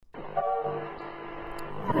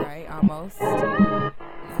right, almost. No,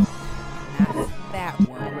 not that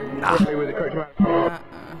one.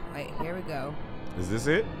 Wait, here we go. Is this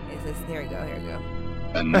it? Is this? Here we go. Here we go.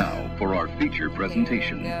 And now for our feature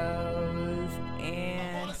presentation. Here it goes.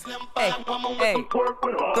 And hey, Throw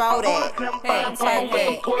that. hey.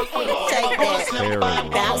 Shake that. Terrible.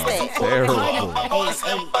 Bounce that. Terrible.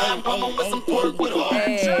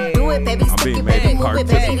 Hey. Do it, baby. I'm Stick being it, made baby. to Move it,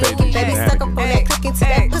 participate baby. in Baby, suck up on that click into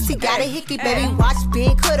that pussy. Got a hickey, baby. Watch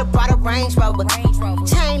big. Coulda brought a Range Rover.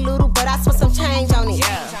 Chain little, but I spent some change on it.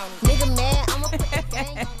 Yeah. Nigga mad, I'ma put the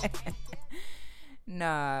gang on it.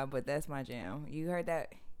 Nah, but that's my jam. You heard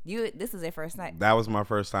that? This is their first night. That was my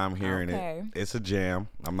first time hearing Okay. it. It's a jam.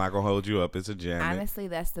 I'm not gonna hold you up. It's a jam. Honestly,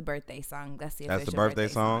 that's the birthday song. That's the That's the official birthday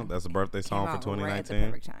song. That's the birthday song for Came out right at the 2019.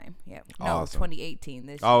 perfect time. Yep. No, Awesome. 2018.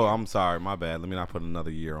 This Oh, year. I'm sorry. My bad. Let me not put another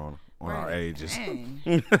year on our Right. ages. Dang.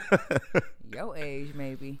 Your age,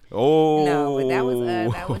 maybe. Oh No, but that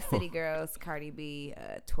was City Girls, Cardi B,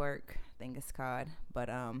 Twerk, I think it's called. But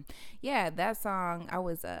yeah, that song. I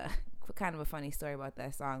was kind of a funny story about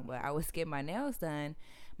that song. But I was getting my nails done.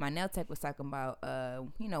 My nail tech was talking about,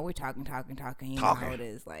 we're talking. You know how it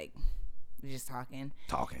is, like. We're just talking.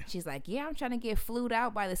 She's like, yeah, I'm trying to get flued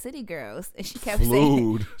out by the City Girls, and she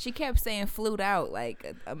kept saying flued out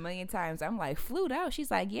like a million times. I'm like, flued out? She's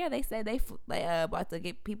like, yeah, they said they about to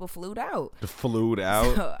get people flued out. Flued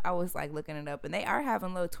out. So I was like looking it up, and they are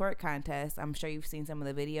having little twerk contests. I'm sure you've seen some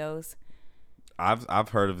of the videos. I've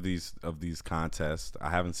heard of these contests. I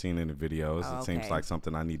haven't seen any videos. Oh, It seems okay. like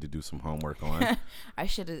something I need to do some homework on.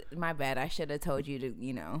 My bad. I should have told you to,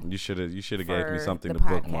 You should have gave me for something the to podcast.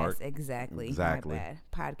 bookmark. Exactly. My Exactly. bad.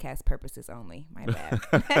 Podcast purposes only. My bad.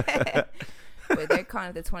 But they're calling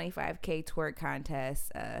it the 25K twerk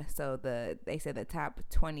contest. So they said the top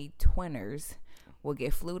 20 twinners will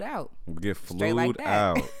get flued out. Get Straight like flued that.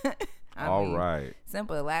 out. I All mean, right.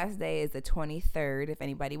 Simple. The last day is the 23rd. If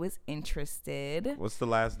anybody was interested, What's the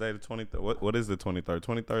last day? The 23rd. What is the 23rd?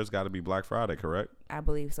 23rd's got to be Black Friday, correct? I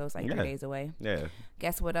believe so. It's like 3 Yeah. days away. Yeah.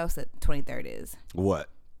 Guess what else the 23rd is? What?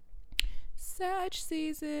 Sag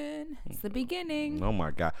season. It's the beginning. Oh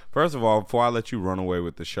my God! First of all, before I let you run away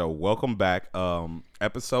with the show, welcome back.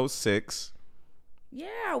 Episode 6. Yeah,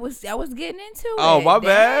 I was getting into it. Oh, my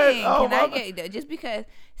bad. Dang. Oh, Can my I get just because?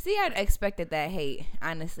 See, I expected that hate.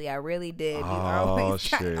 Honestly, I really did. You Oh, always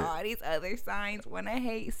got shit. all these other signs when I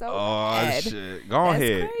hate so Oh bad. shit! Go That's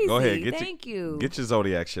ahead. Go crazy. ahead. Thank you. Get your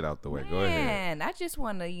zodiac shit out the way. Go ahead. Man, I just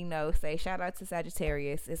want to, say shout out to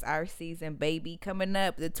Sagittarius. It's our season, baby. Coming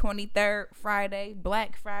up the 23rd, Friday,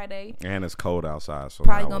 Black Friday. And it's cold outside, so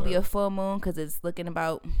Probably now gonna be what? a full moon because it's looking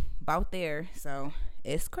about there. So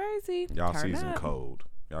it's crazy. Y'all Turn season up. cold.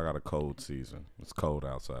 Y'all got a cold season. It's cold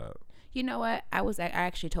outside. You know what? I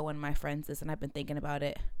actually told one of my friends this, and I've been thinking about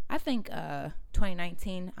it. I think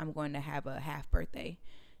 2019, I'm going to have a half birthday,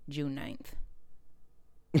 June 9th.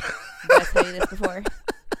 Did I tell you this before?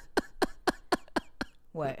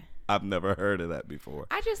 What? I've never heard of that before.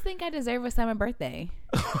 I just think I deserve a summer birthday.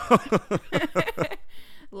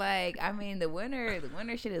 Like, I mean, the winter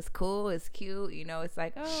shit is cool, it's cute. It's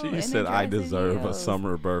like, oh, She said, "I energizing deserve a heels."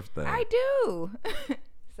 summer birthday." I do.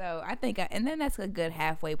 So I think, and then that's a good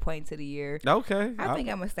halfway point to the year. Okay. I think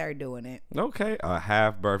I'm gonna start doing it. Okay. A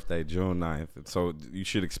half birthday, June 9th. So you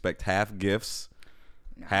should expect half gifts.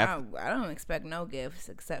 I don't expect no gifts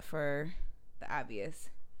except for the obvious.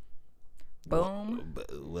 Boom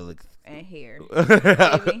Well, and here.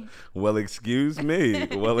 Baby. well, excuse me.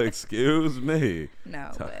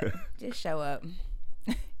 No, but just show up.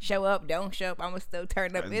 Show up, don't show up. I'ma still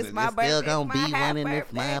turn up. It's my It's birthday. still gonna it's be my half one in this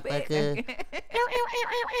birthday, motherfucker.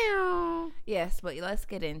 bitch. Yes, but let's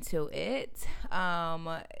get into it.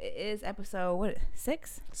 It is episode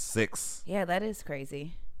 6? 6. Yeah, that is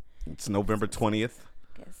crazy. It's November 20th.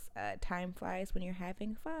 Guess time flies when you're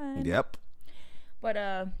having fun. Yep.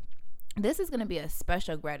 But this is gonna be a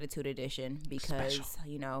special gratitude edition because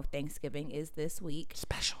Thanksgiving is this week.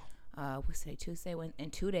 Special. What's today? Tuesday. In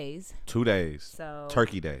 2 days. 2 days. So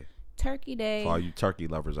Turkey Day. Turkey Day. For all you turkey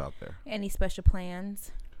lovers out there. Any special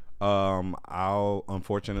plans? I'll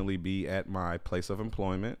unfortunately be at my place of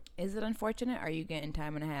employment. Is it unfortunate? Or are you getting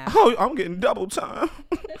time and a half? Oh, I'm getting double time.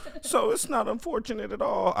 So it's not unfortunate at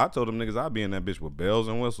all. I told them niggas I'll be in that bitch with bells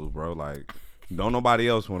and whistles, bro. Like, don't nobody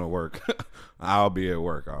else want to work. I'll be at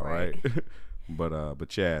work, all right.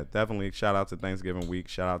 But yeah, definitely shout out to Thanksgiving week.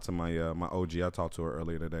 Shout out to my OG. I talked to her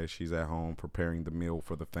earlier today. She's at home preparing the meal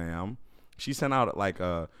for the fam. She sent out like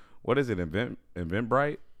what is it?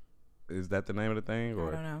 Eventbrite? Is that the name of the thing? Or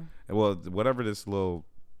I don't know. well, whatever this little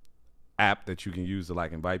app that you can use to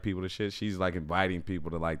like invite people to shit. She's like inviting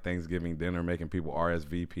people to like Thanksgiving dinner, making people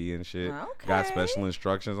RSVP and shit. Okay. Got special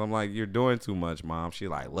instructions. I'm like, you're doing too much, Mom. She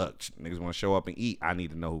like, look, niggas want to show up and eat. I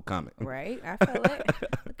need to know who coming. Right. I feel it.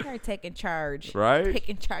 Look at her taking charge. Right.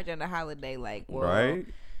 Taking charge on the holiday. Like, well, Right.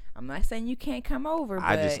 I'm not saying you can't come over, but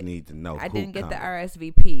I just need to know. I who didn't get the coming.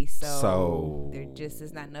 RSVP, so there So- just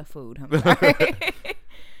is not enough food. I'm sorry.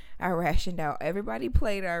 I rationed out. Everybody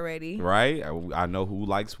played already. Right. I know who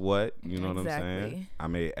likes what. You know what I'm saying? Exactly. I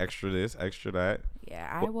made extra this, extra that. Yeah,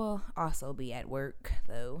 I will also be at work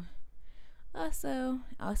though. Also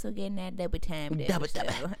getting that double time.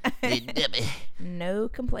 No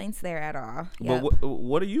complaints there at all. Yep. But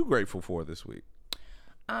what are you grateful for this week?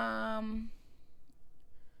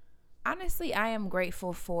 Honestly, I am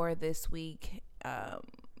grateful for this week.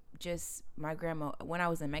 Just my grandma, when I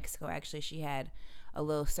was in Mexico, actually, she had a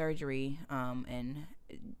little surgery, and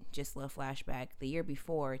just a little flashback. The year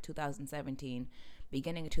before, 2017,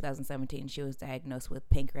 beginning of 2017, she was diagnosed with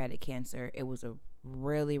pancreatic cancer. It was a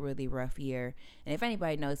really, really rough year. And if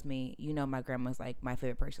anybody knows me, you know my grandma's like my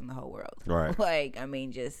favorite person in the whole world. Right. Like, I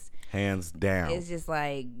mean, just Hands down. it's just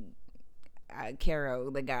like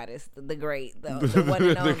Carol, the goddess, the great, the one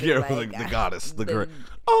and only, Carol, like, the goddess, the great. the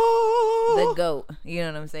Oh, goat. You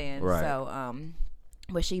know what I'm saying? Right. So,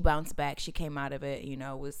 but she bounced back. She came out of it. You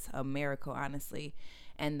know, it was a miracle, honestly.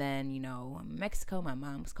 And then, you know, Mexico, my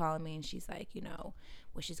mom was calling me, and she's like, you know,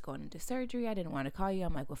 well, she's going into surgery. I didn't want to call you.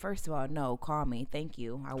 I'm like, well, first of all, no, call me. Thank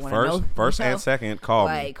you. I want to know. first you know, and second, call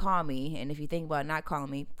me. like, call me. And if you think about not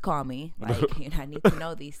calling me, call me. Like, you know, I need to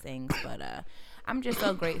know these things. But I'm just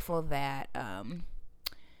so grateful that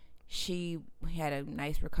she had a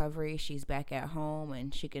nice recovery. She's back at home,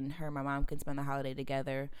 and her and my mom can spend the holiday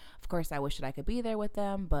together. Of course, I wish that I could be there with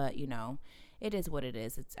them, but you know, it is what it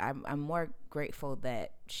is. I'm more grateful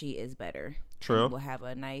that she is better. True. And we'll have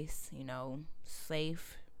a nice, you know,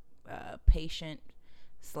 safe, patient,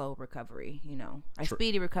 slow recovery. You know, a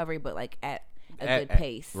speedy recovery, but like at a good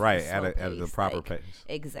pace. Right, slow at the pace, proper like, pace.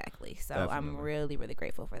 Exactly. So I'm Definitely. really, really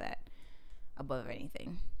grateful for that. Above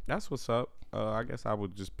anything. That's what's up. I guess I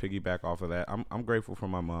would just piggyback off of that. I'm grateful for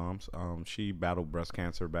my mom's. She battled breast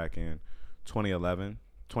cancer back in 2010,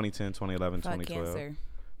 2011, Fuck 2012. cancer.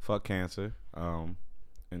 Fuck cancer.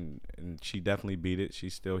 And she definitely beat it.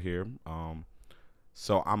 She's still here.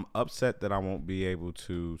 So I'm upset that I won't be able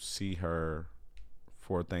to see her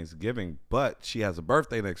for Thanksgiving, but she has a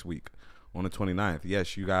birthday next week on the 29th.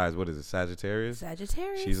 Yes, you guys, what is it, Sagittarius?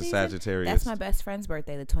 Sagittarius. She's a season? Sagittarius. That's my best friend's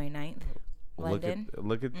birthday, the 29th. London.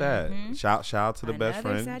 Look at that. Shout out to the best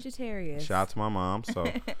Another friend. Sagittarius. Shout out to my mom. So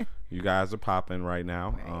you guys are popping right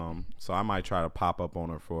now. Right. So I might try to pop up on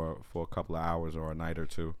her for a couple of hours or a night or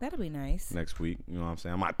two That'll be nice. next week. You know what I'm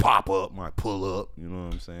saying? I might pop up, might pull up. You know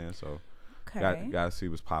what I'm saying? So Okay. got to see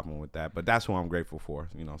what's popping with that. But that's what I'm grateful for.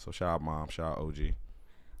 You know. So shout out mom. Shout out OG.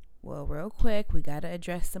 Well, real quick, we got to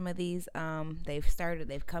address some of these.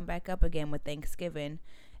 They've come back up again with Thanksgiving.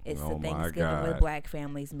 It's Oh the my Thanksgiving with God. Black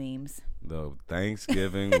families memes. The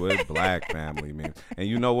Thanksgiving with black family memes. And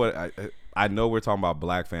you know what? I know we're talking about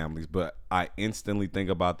black families, but I instantly think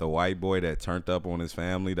about the white boy that turned up on his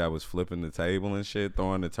family that was flipping the table and shit,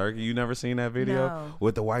 throwing the turkey. You never seen that video? No.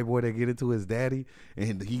 With the white boy that get it to his daddy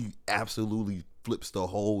and he absolutely flips the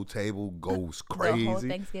whole table, goes crazy. The whole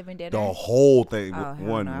Thanksgiving dinner. The whole thing. Oh, hell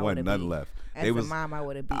one no, I one would've nothing beat- left. As It a was mom, I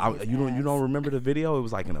would have beat his you ass. don't remember the video? It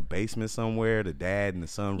was like in a basement somewhere. The dad and the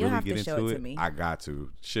son You'll really have get to show into it it. to me. I got to.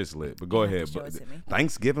 Shit's lit. But go You'll have ahead. to show But it to me.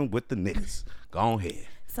 Thanksgiving with the niggas. Go ahead.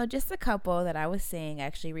 So just a couple that I was seeing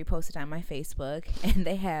actually reposted on my Facebook, and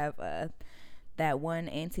they have that one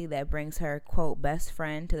auntie that brings her quote best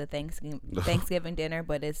friend to the Thanksgiving dinner,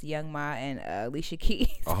 but it's Young Ma and Alicia Keys.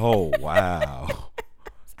 Oh wow.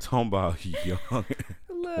 Talking about young.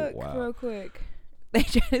 Look, wow. real quick. They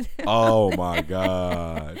try to Oh my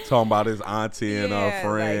God. Talking about his auntie and her like,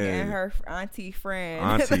 friend. and her auntie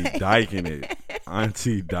friend. Auntie diking it.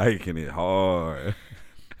 Auntie diking it hard.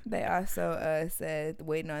 They also said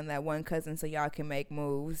waiting on that one cousin so y'all can make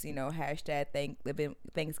moves. You know, hashtag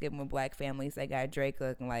Thanksgiving with Black families. They got Drake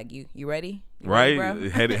looking like you ready? You Right? ready,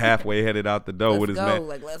 bro? headed out the door Let's with his go. man.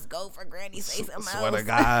 Like, let's go for Granny. Say something Swear else. to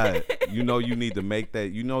God. You know you need to make that.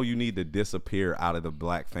 You know you need to disappear out of the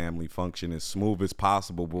black family function as smooth as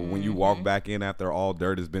possible. But when you walk back in after all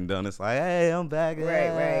dirt has been done, it's like, hey, I'm back.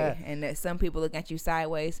 Right. And that some people look at you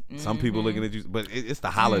sideways. Some people looking at you, but it's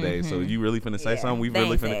the holiday, so you really finna say Yeah, something? they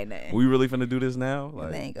ain't saying nothing. We really finna do this now? They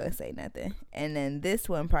Like, ain't gonna say nothing. And then this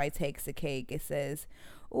one probably takes the cake. It says,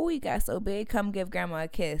 "Ooh, you got so big, come give grandma a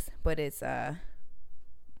kiss." But it's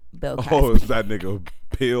Bill Cosby. oh, it's that nigga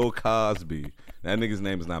Bill Cosby. That nigga's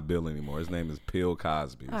name is not Bill anymore. His name is Bill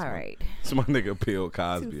Cosby. All right. It's my nigga Bill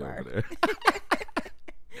Cosby over there.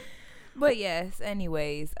 But yes,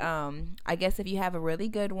 anyways, I guess if you have a really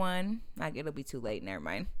good one, like it'll be too late. Never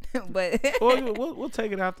mind. But we'll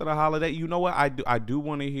take it after the holiday. You know what? I do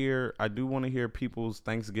want to hear people's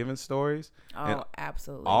Thanksgiving stories. Oh, and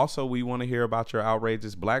absolutely. Also, we want to hear about your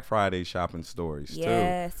outrageous Black Friday shopping stories too.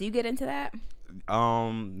 Yes, you get into that.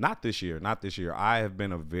 Not this year. I have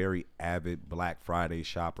been a very avid Black Friday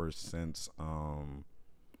shopper since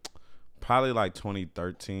probably like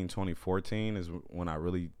 2013, 2014 is when I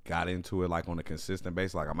really got into it like on a consistent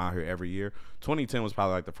basis. Like I'm out here every year. 2010 was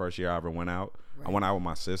probably like the first year I ever went out. Right. I went out with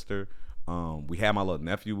my sister. We had my little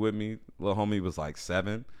nephew with me. Little homie was like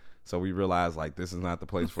 7. So we realized like this is not the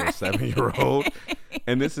place for a 7-year-old.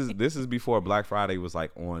 And this is before Black Friday was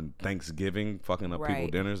like on Thanksgiving, fucking up people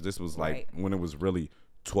dinners. This was like when it was really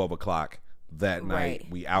 12 o'clock that night.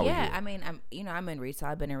 We out here. Yeah, I mean, I'm in retail.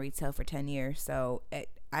 I've been in retail for 10 years, so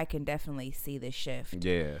I can definitely see the shift.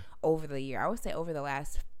 Yeah. Over the year, I would say over the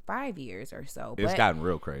last 5 years or so. It's gotten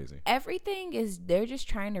real crazy. Everything they're just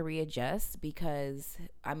trying to readjust because,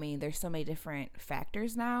 I mean, there's so many different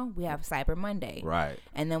factors now. We have Cyber Monday. Right.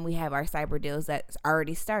 And then we have our cyber deals that's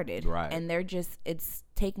already started. Right. And it's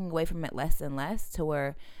taking away from it less and less to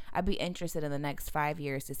where I'd be interested in the next 5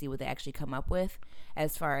 years to see what they actually come up with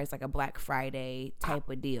as far as like a Black Friday type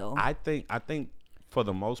of deal. I think for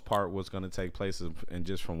the most part, what's going to take place, and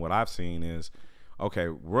just from what I've seen is, okay,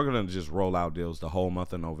 we're going to just roll out deals the whole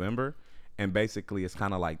month of November. And basically, it's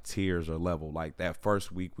kind of like tiers or level. Like that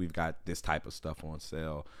first week, we've got this type of stuff on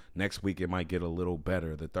sale. Next week, it might get a little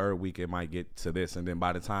better. The third week, it might get to this. And then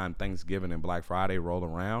by the time Thanksgiving and Black Friday roll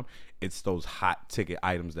around, it's those hot ticket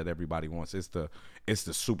items that everybody wants. It's the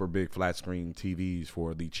super big flat screen TVs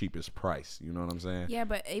for the cheapest price. You know what I'm saying? Yeah,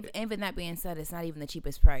 but even that being said, it's not even the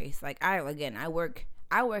cheapest price. Like I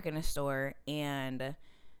work in a store, and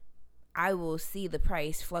I will see the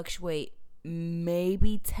price fluctuate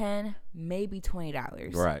maybe $10, maybe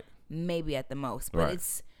 $20. Right. Maybe at the most. But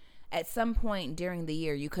it's at some point during the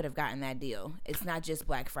year you could have gotten that deal. It's not just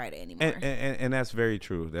Black Friday anymore. And that's very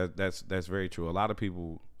true. That's very true. A lot of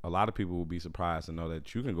people will be surprised to know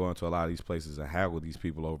that you can go into a lot of these places and haggle these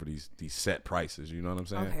people over these set prices. You know what I'm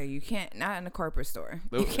saying? Okay, you can't. Not in a corporate store.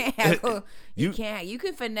 You can't haggle. You can't. You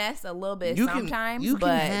can finesse a little bit sometimes, but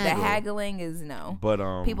the haggling is no.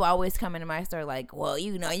 But people always come into my store like, well,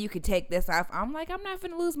 you could take this off. I'm like, I'm not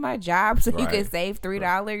finna lose my job so you can save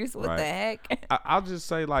 $3. What the heck? I'll just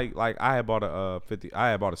say like I had bought a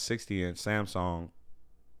 60-inch Samsung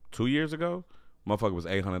 2 years ago. Motherfucker was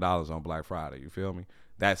 $800 on Black Friday. You feel me?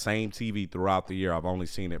 That same TV throughout the year, I've only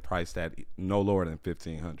seen it priced at no lower than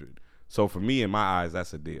 $1,500. So for me, in my eyes,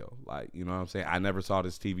 that's a deal. Like, you know what I'm saying? I never saw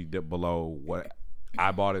this TV dip below what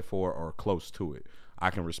I bought it for or close to it.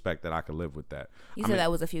 I can respect that. I can live with that. You said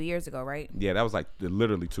that was a few years ago, right? Yeah, that was like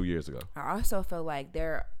literally 2 years ago. I also feel like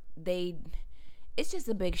it's just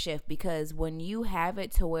a big shift because when you have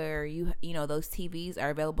it to where you know those TVs are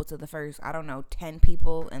available to the first 10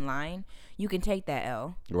 people in line, you can take that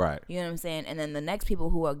L. Right. You know what I'm saying? And then the next people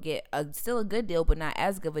who will get still a good deal but not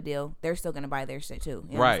as good of a deal, they're still gonna buy their shit too.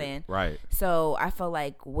 You know what I'm saying? Right. So I feel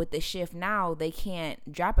like with the shift now, they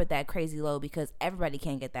can't drop it that crazy low because everybody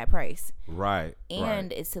can't get that price. Right.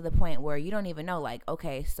 And it's to the point where you don't even know, like,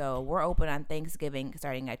 okay, so we're open on Thanksgiving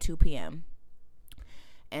starting at 2 p.m.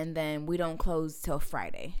 and then we don't close till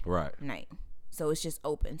Friday night. So it's just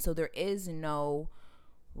open. So there is no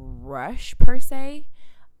rush per se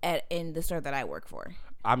in the store that I work for.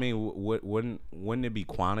 I mean, wouldn't it be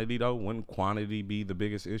quantity though? Wouldn't quantity be the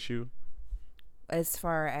biggest issue? As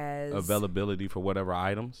far as availability for whatever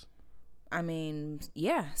items? I mean,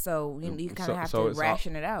 yeah. So you kind of have to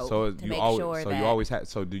ration it out to make sure that. You always have.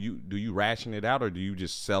 So do you ration it out, or do you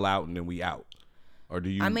just sell out and then we out? Or do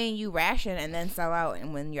you? I mean, you ration and then sell out,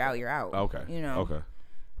 and when you're out, you're out. Okay. You know. Okay.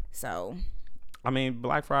 So. I mean,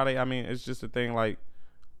 Black Friday. I mean, it's just a thing. Like,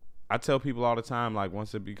 I tell people all the time. Like,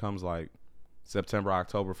 once it becomes like September,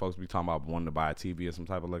 October, folks be talking about wanting to buy a TV or some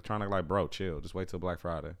type of electronic. Like, bro, chill. Just wait till Black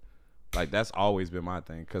Friday. Like, that's always been my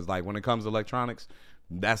thing. Because, like, when it comes to electronics,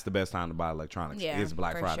 that's the best time to buy electronics. Yeah, is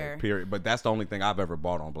Black Friday. Sure. Period. But that's the only thing I've ever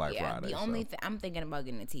bought on Black Friday. The only I'm thinking about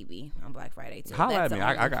getting a TV on Black Friday too. Holla at me.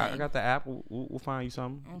 I got the app. We'll find you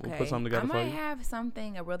something. Okay. We'll put something together for you. I might have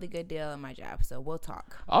a really good deal in my job, so we'll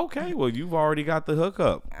talk. Okay. Well, you've already got the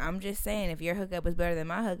hookup. I'm just saying, if your hookup is better than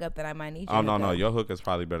my hookup, then I might need you. Oh no, your hookup's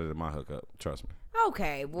probably better than my hookup. Trust me.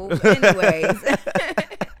 Okay. Well,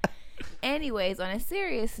 anyways, on a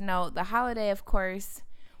serious note, the holiday, of course.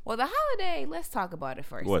 Well, the holiday, let's talk about it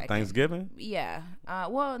for a What, second. Thanksgiving? Yeah.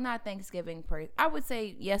 Well, not Thanksgiving. I would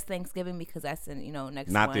say yes, Thanksgiving, because that's in, next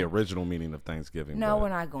Not one. the original meaning of Thanksgiving. No, but we're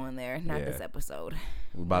not going there. Not Yeah. this episode.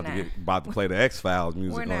 We're about to play the X-Files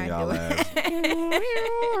music We're on not y'all doing ass.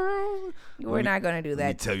 We're not going to do Let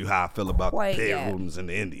me that. tell you how I feel about the quite yet. pilgrims and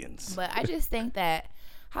the Indians. But I just think that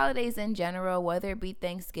holidays in general, whether it be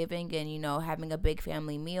Thanksgiving and, having a big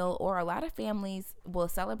family meal, or a lot of families will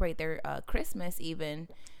celebrate their Christmas even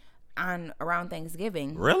around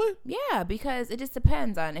Thanksgiving. Really? Yeah, because it just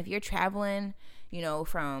depends on if you're traveling,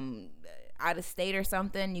 from out of state or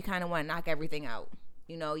something, you kind of want to knock everything out.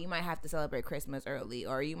 You might have to celebrate Christmas early,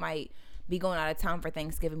 or you might be going out of town for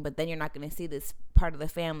Thanksgiving, but then you're not going to see this part of the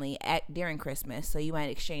family during Christmas, so you might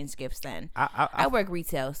exchange gifts then. I work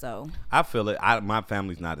retail, so I feel it. My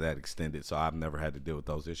family's not that extended, so I've never had to deal with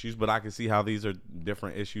those issues. But I can see how these are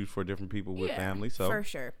different issues for different people with family. So for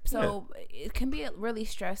sure. So it can be really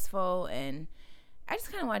stressful, and I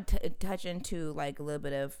just kind of want to touch into like a little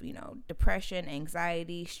bit of depression,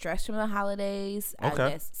 anxiety, stress from the holidays. Okay. I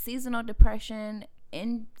guess seasonal depression,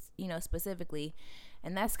 in specifically.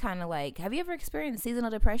 And that's kind of like, have you ever experienced seasonal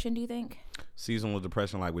depression, do you think? seasonal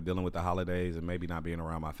depression, like we're dealing with the holidays and maybe not being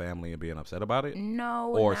around my family and being upset about it?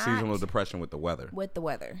 No, Or not seasonal depression with the weather? with the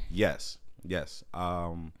weather. Yes.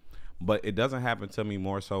 But it doesn't happen to me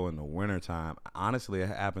more so in the wintertime. Honestly, it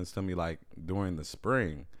happens to me like during the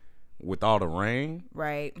spring with all the rain.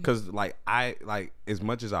 Right. Because I as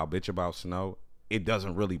much as I'll bitch about snow, it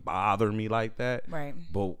doesn't really bother me like that. Right.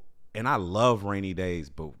 And I love rainy days,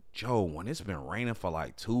 but Joe, when it's been raining for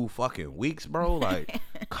like 2 fucking weeks, bro, like,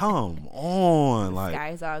 come on, like,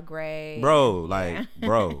 Skies all gray. bro, like,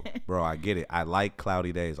 bro, I get it. I like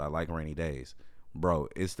cloudy days. I like rainy days, bro.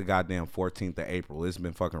 It's the goddamn 14th of April. It's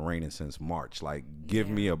been fucking raining since March. Like, give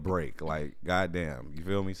me a break. Like, goddamn, you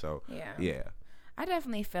feel me? So, yeah. I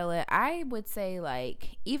definitely feel it. I would say,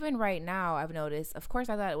 like, even right now, I've noticed, of course,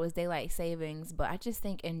 I thought it was daylight savings, but I just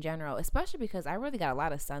think in general, especially because I really got a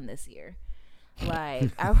lot of sun this year.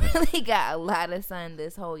 Like, I really got a lot of sun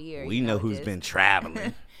this whole year. We know who's been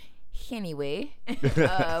traveling. Anyway,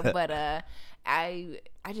 I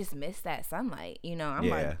just miss that sunlight. I'm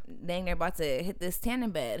like dang near about to hit this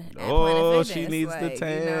tanning bed. At Planet She Fitness. needs the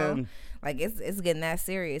tan. Like it's getting that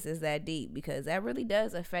serious. It's that deep, because that really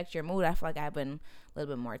does affect your mood. I feel like I've been a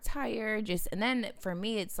little bit more tired. And then for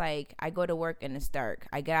me, it's like I go to work and it's dark.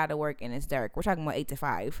 I get out of work and it's dark. We're talking about 8 to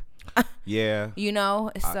 5. Yeah.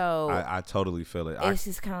 So I totally feel it. it's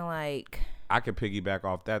just kind of like, I could piggyback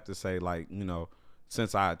off that to say, like,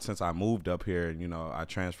 since I moved up here and, I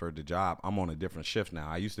transferred the job, I'm on a different shift now.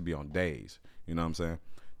 I used to be on days, you know what I'm saying?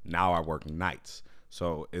 Now I work nights.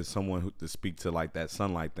 So as someone who to speak to like that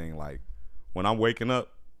sunlight thing, like when I'm waking up,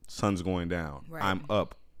 sun's going down. Right. I'm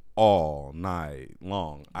up all night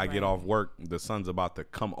long. I get Right. off work, the sun's about to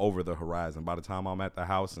come over the horizon. By the time I'm at the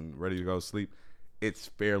house and ready to go sleep, it's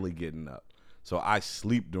fairly getting up. So I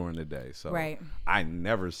sleep during the day. So Right. I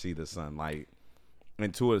never see the sun. Like,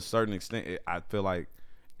 and to a certain extent, I feel like,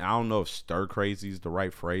 I don't know if stir crazy is the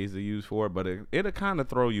right phrase to use for it, but it'll kind of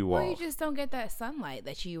throw you well, off. you just don't get that sunlight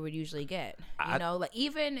that you would usually get.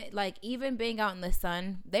 Even being out in the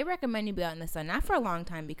sun, they recommend you be out in the sun, not for a long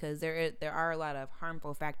time, because there are a lot of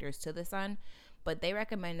harmful factors to the sun, but they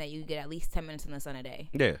recommend that you get at least 10 minutes in the sun a day.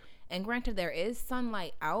 Yeah. And granted, there is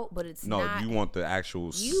sunlight out, but it's No, not. you want the actual.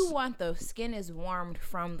 You want the skin is warmed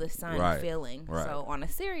from the sun feeling. Right. So on a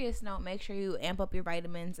serious note, make sure you amp up your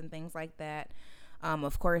vitamins and things like that.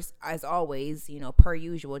 Of course, as always, per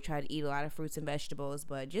usual, try to eat a lot of fruits and vegetables,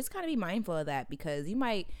 but just kind of be mindful of that, because you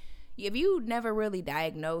might, if you never really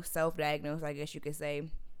self-diagnose, I guess you could say.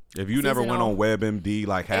 If you never went on WebMD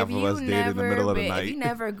like half of us did in the middle of the night. If you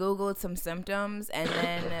never Googled some symptoms and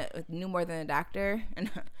then knew more than a doctor.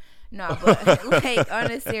 No, but like on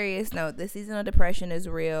a serious note, the seasonal depression is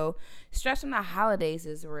real. Stress from the holidays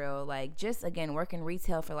is real. Like, just again, working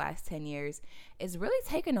retail for the last 10 years is really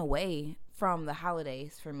taken away from the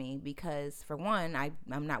holidays for me, because for one,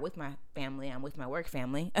 I'm not with my family. I'm with my work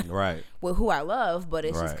family. Right. With who I love, but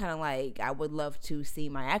it's just Right. kind of like I would love to see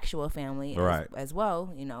my actual family Right. as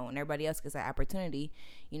well, and everybody else gets that opportunity.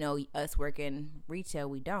 Us working retail,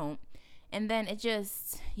 we don't. And then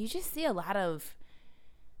you just see a lot of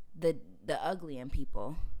the ugly in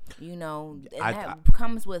people, and that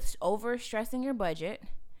comes with over stressing your budget,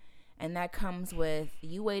 and that comes with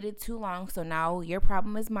you waited too long, so now your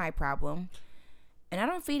problem is my problem, and I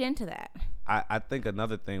don't feed into that. I think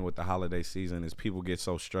another thing with the holiday season is people get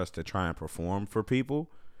so stressed to try and perform for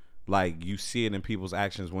people like you see it in people's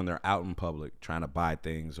actions when they're out in public trying to buy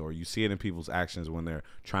things, or you see it in people's actions when they're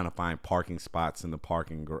trying to find parking spots in the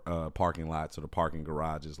parking lots or the parking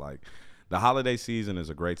garages. Like, the holiday season is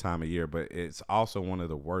a great time of year, but it's also one of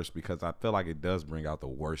the worst because I feel like it does bring out the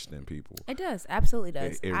worst in people. It does, absolutely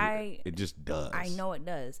does. It just does. I know it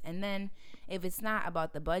does. And then if it's not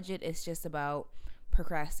about the budget, it's just about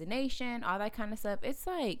procrastination, all that kind of stuff. It's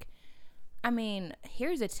like, I mean,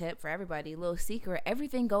 here's a tip for everybody, little secret.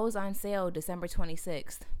 Everything goes on sale December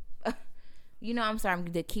 26th. You know, I'm sorry, I'm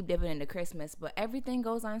going to keep dipping into Christmas, but everything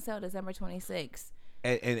goes on sale December 26th.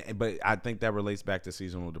 But I think that relates back to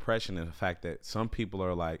seasonal depression and the fact that some people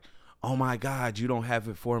are like, oh my God, you don't have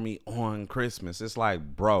it for me on Christmas. It's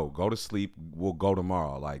like, bro, go to sleep. We'll go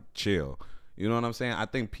tomorrow. Like, chill. You know what I'm saying? I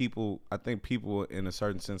think people in a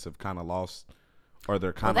certain sense have kind of lost, or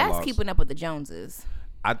they're kind of lost. That's keeping up with the Joneses.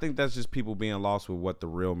 I think that's just people being lost with what the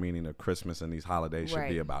real meaning of Christmas and these holidays should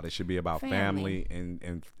be about. It should be about family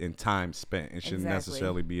and time spent. It shouldn't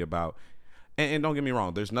necessarily be about. And don't get me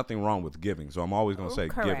wrong, there's nothing wrong with giving. So I'm always going to say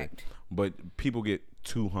giving. But people get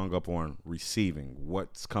too hung up on receiving.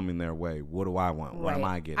 What's coming their way? What do I want? What am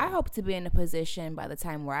I getting? I hope to be in a position by the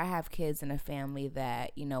time where I have kids and a family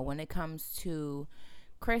that, you know, when it comes to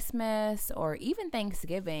Christmas or even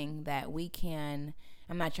Thanksgiving, that we can,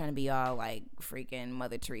 I'm not trying to be all like freaking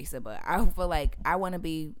Mother Teresa, but I feel like I want to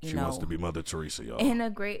be, she wants to be Mother Teresa, y'all. in a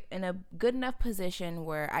good enough position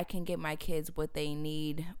where I can get my kids what they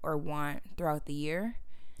need or want throughout the year.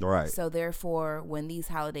 Right. So therefore, when these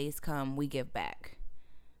holidays come, we give back.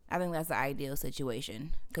 I think that's the ideal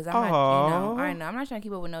situation because I'm not, I'm not trying to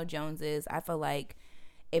keep up with no Joneses. I feel like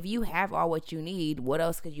if you have all what you need, what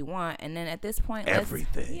else could you want? And then at this point,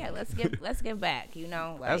 everything. Let's give back. You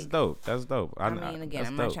know, like, that's dope. I mean, again,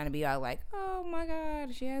 I'm not trying to be all like, oh my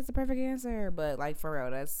God, she has the perfect answer, but like for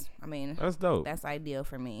real, that's dope. That's ideal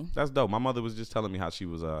for me. That's dope. My mother was just telling me how she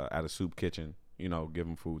was at a soup kitchen, you know,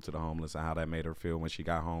 giving food to the homeless, and how that made her feel when she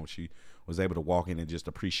got home. She was able to walk in and just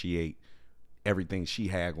appreciate everything she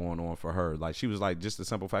had going on for her. Like, she was like, just the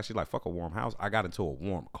simple fact, she's like, fuck a warm house, I got into a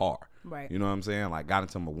warm car. Right. You know what I'm saying? Like, got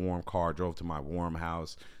into my warm car, drove to my warm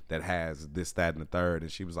house that has this, that, and the third.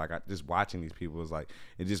 And she was like, just watching these people was like,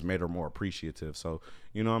 it just made her more appreciative. So,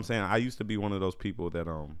 you know what I'm saying? I used to be one of those people that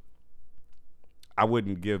I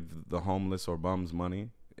wouldn't give the homeless or bums money,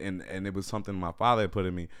 and it was something my father had put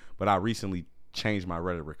in me, but I recently changed my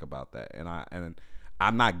rhetoric about that, and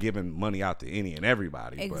I'm not giving money out to any and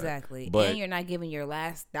everybody. Exactly. But and you're not giving your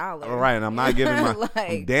last dollar. All right. And I'm not giving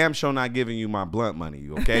I'm damn sure not giving you my blunt money.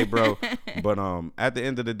 Okay, bro? But at the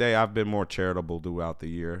end of the day, I've been more charitable throughout the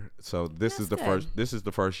year. So this is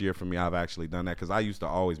the first year for me I've actually done that, because I used to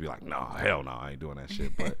always be like, no, hell no, I ain't doing that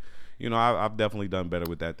shit. But you know, I've definitely done better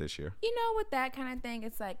with that this year. You know, with that kind of thing,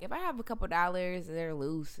 it's like, if I have a couple dollars, they're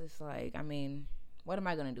loose. It's like, I mean, what am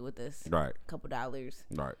I going to do with this? Right. Couple dollars.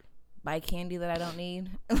 Right. Buy candy that I don't need.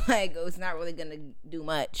 Like, it's not really gonna do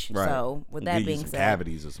much. Right. So with that being said,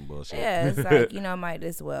 cavities or some bullshit. Yeah, it's like, you know, might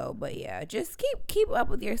as well. But yeah, just keep up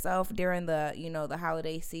with yourself during the, you know, the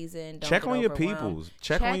holiday season. Don't check on your peoples.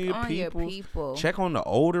 Check on your people. Check on the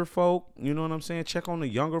older folk. You know what I'm saying? Check on the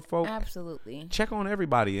younger folk. Absolutely. Check on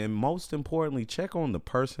everybody, and most importantly, check on the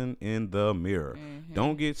person in the mirror. Mm-hmm.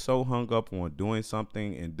 Don't get so hung up on doing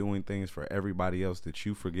something and doing things for everybody else that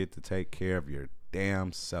you forget to take care of your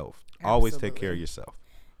damn self. Absolutely. Always take care of yourself.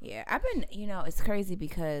 Yeah, I've been, you know, it's crazy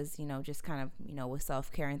because, you know, just kind of, you know, with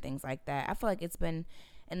self-care and things like that, I feel like it's been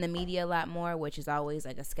in the media a lot more, which is always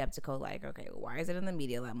like a skeptical, like, okay, why is it in the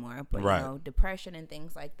media a lot more? But, right. You know, depression and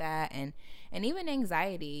things like that, and even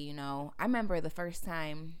anxiety, you know. I remember the first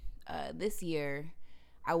time this year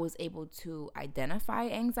I was able to identify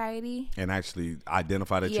anxiety. And actually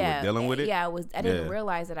identify that you were dealing with it? Yeah, I didn't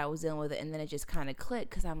realize that I was dealing with it, and then it just kind of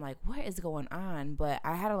clicked, because I'm like, what is going on? But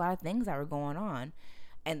I had a lot of things that were going on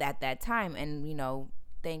and at that time, and, you know,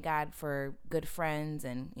 thank God for good friends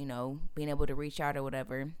and, you know, being able to reach out or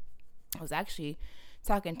whatever. I was actually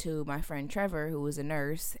talking to my friend Trevor, who was a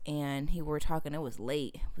nurse, and we were talking, it was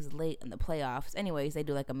late in the playoffs. Anyways, they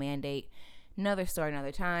do like a mandate. Another story,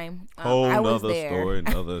 another time. Story,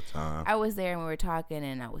 another time. I was there and we were talking,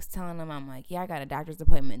 and I was telling him, I'm like, yeah, I got a doctor's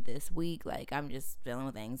appointment this week. Like, I'm just feeling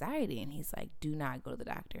with anxiety. And he's like, do not go to the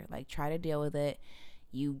doctor. Like, try to deal with it.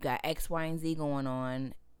 You got X, Y, and Z going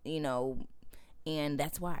on, you know, and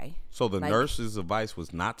that's why. So the nurse's advice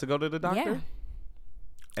was not to go to the doctor? Yeah.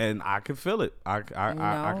 And I can feel it. I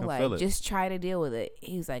can feel it. Just try to deal with it.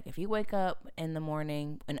 He's like, if you wake up in the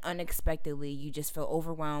morning and unexpectedly you just feel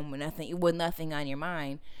overwhelmed with nothing on your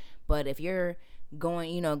mind, but if you're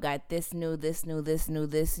going, got this new,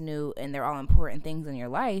 and they're all important things in your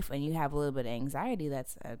life, and you have a little bit of anxiety,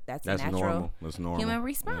 that's a natural normal. That's normal. human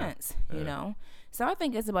response, Yeah. So I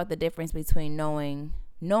think it's about the difference between knowing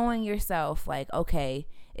yourself, like, okay,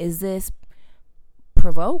 is this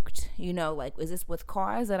provoked, like, is this with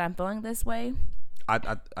cause that I'm feeling this way?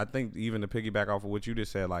 I think even to piggyback off of what you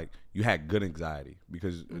just said, like, you had good anxiety,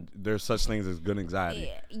 because there's such things as good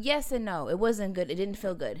anxiety. Yeah. Yes and no. It wasn't good. It didn't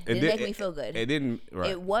feel good. It didn't make me feel good. It didn't.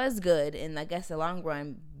 Right. It was good in, I guess, the long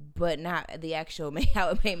run, but not the actual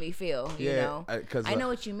how it made me feel. You know, I know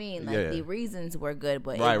what you mean. Like the reasons were good,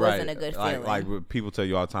 but it wasn't a good feeling. Like people tell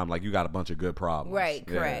you all the time, like, you got a bunch of good problems. Right.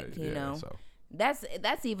 Correct. Yeah, you know, so.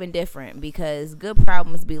 That's even different, because good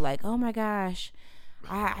problems be like, oh my gosh,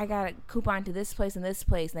 I got a coupon to this place and this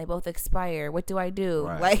place, and they both expire. What do I do?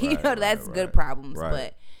 That's good problems. Right.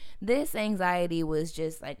 But this anxiety was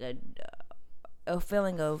just like a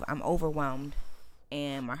feeling of, I'm overwhelmed,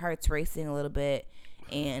 and my heart's racing a little bit,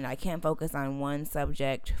 and I can't focus on one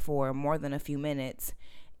subject for more than a few minutes,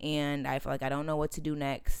 and I feel like I don't know what to do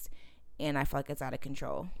next, and I feel like it's out of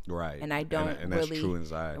control. Right. And I don't and that's true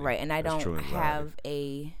anxiety. Right. And I don't have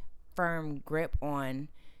a firm grip on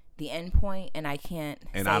the end point, and I can't.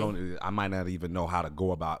 And I might not even know how to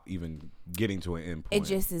go about even getting to an end point. It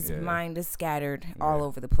just is, mind is scattered all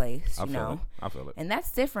over the place. I feel it. And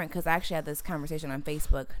that's different, because I actually had this conversation on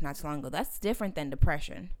Facebook not too long ago. That's different than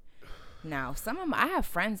depression. Now, I have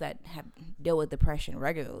friends that deal with depression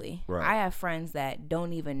regularly. Right. I have friends that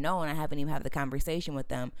don't even know, and I haven't even had the conversation with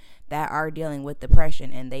them, that are dealing with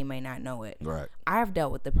depression, and they may not know it. Right. I've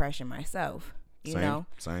dealt with depression myself. You know,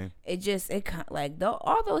 same.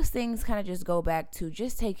 All those things kind of just go back to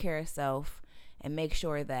just take care of self and make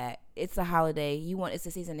sure that it's a holiday. It's a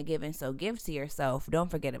season of giving, so give to yourself. Don't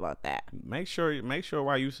forget about that. Make sure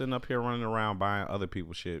while you sitting up here running around buying other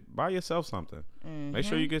people's shit, buy yourself something. Mm-hmm. Make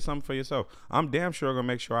sure you get something for yourself. I'm damn sure gonna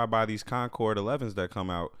make sure I buy these Concord 11s that come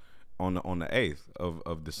out on the 8th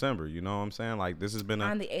of December. You know what I'm saying? Like, this has been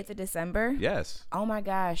on the 8th of December. Yes. Oh my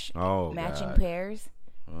gosh. Oh, matching God. pairs.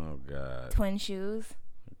 Oh God. Twin shoes.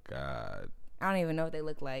 God. I don't even know what they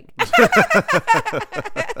look like.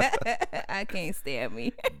 I can't stand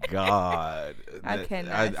me. God. I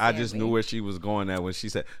cannot. I just knew where she was going at when she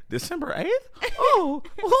said December 8th. Oh.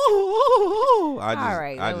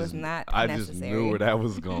 That was not I necessary. just knew where that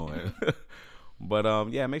was going. But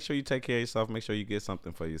make sure you take care of yourself. Make sure you get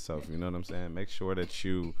something for yourself. You know what I'm saying? Make sure that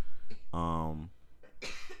you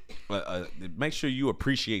make sure you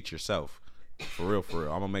appreciate yourself. For real.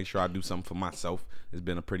 I'm gonna make sure I do something for myself. It's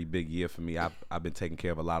been a pretty big year for me. I've been taking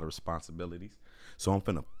care of a lot of responsibilities, so I'm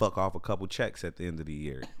finna fuck off a couple checks at the end of the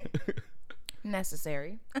year.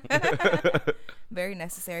 Necessary. Very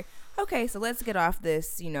necessary. Okay, so let's get off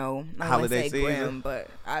this, I holiday say season. Grim, but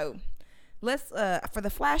let's for the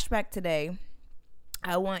flashback today,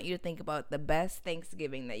 I want you to think about the best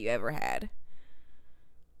Thanksgiving that you ever had.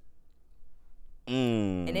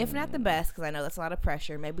 And if not the best, because I know that's a lot of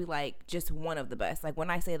pressure, maybe like just one of the best. Like, when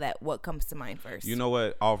I say that, what comes to mind first? You know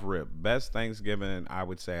what? Off rip, best Thanksgiving I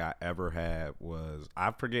would say I ever had was,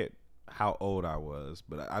 I forget how old I was,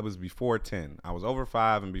 but I was before 10. I was over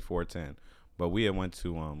 5 and before 10. But we had went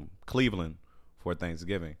to Cleveland for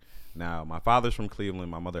Thanksgiving. Now, my father's from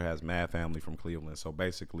Cleveland. My mother has mad family from Cleveland. So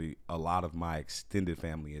basically, a lot of my extended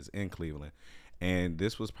family is in Cleveland. And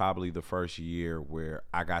this was probably the first year where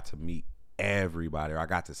I got to meet everybody, or I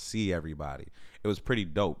got to see everybody. It was pretty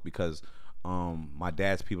dope, because my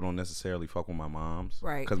dad's people don't necessarily fuck with my mom's,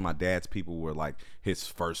 right? Because my dad's people were like his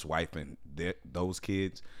first wife and those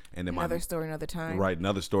kids, and then another story another time. Right,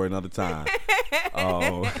 another story another time.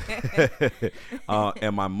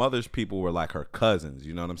 And my mother's people were like her cousins,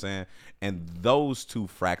 you know what I'm saying? And those two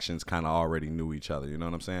fractions kind of already knew each other, you know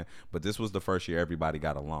what I'm saying? But this was the first year everybody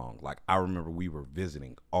got along. Like, I remember we were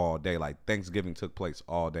visiting all day. Like, Thanksgiving took place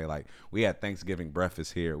all day. Like, we had Thanksgiving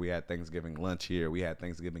breakfast here, we had Thanksgiving lunch here, we had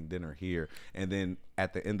Thanksgiving dinner here, and then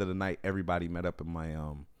at the end of the night, everybody met up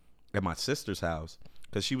at my sister's house,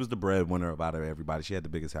 because she was the breadwinner out of everybody. She had the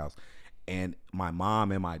biggest house. And my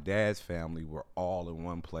mom and my dad's family were all in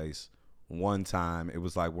one place one time. It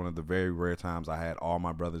was like one of the very rare times I had all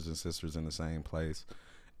my brothers and sisters in the same place.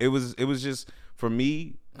 It was just, for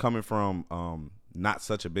me, coming from not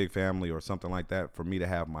such a big family or something like that, for me to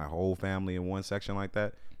have my whole family in one section like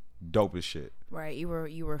that, dope as shit. Right, you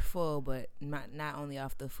were full, but not only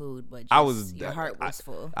off the food, but just your heart was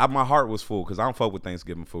full. My heart was full, because I don't fuck with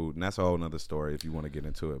Thanksgiving food, and that's a whole nother story if you want to get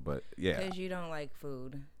into it. But yeah, because you don't like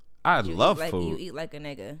food. I love food. You eat like a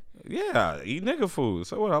nigga. Yeah, I eat nigga food.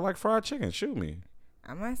 So what? I like fried chicken. Shoot me.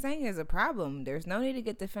 I'm not saying there's a problem. There's no need to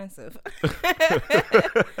get defensive.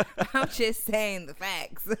 I'm just saying the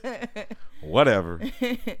facts. Whatever.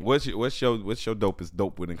 What's your dopest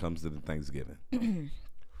dope when it comes to the Thanksgiving?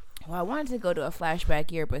 Well, I wanted to go to a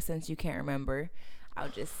flashback year, but since you can't remember, I'll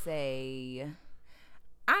just say,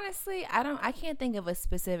 honestly, I can't think of a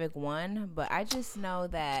specific one, but I just know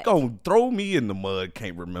that. Go throw me in the mud.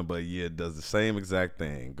 Can't remember a year does the same exact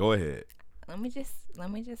thing. Go ahead. Let me just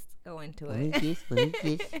go into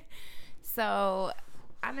it. So,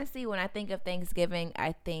 honestly, when I think of Thanksgiving,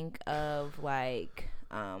 I think of like,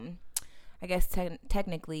 I guess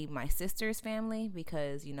technically my sister's family,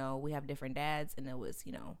 because we have different dads, and it was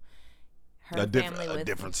her family with a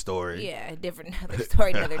different story. Yeah, another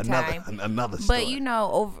story, another time. Another story.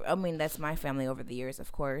 But that's my family over the years,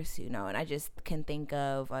 of course, and I just can think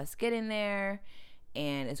of us getting there,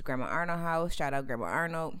 and it's Grandma Arnold house. Shout out Grandma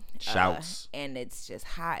Arnold. Shouts. And it's just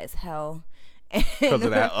hot as hell. Because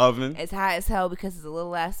of that oven? It's hot as hell because it's a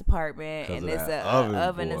little ass apartment, and it's an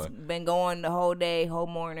oven that's been going the whole day, whole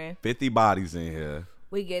morning. 50 bodies in here.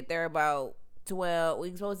 We get there about 12.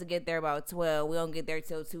 We supposed to get there about 12. We don't get there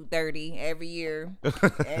till 2:30 every year.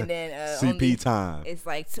 And then CP time. It's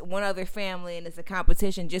like one other family, and it's a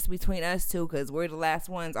competition just between us two because we're the last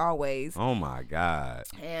ones always. Oh my God.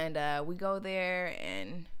 And we go there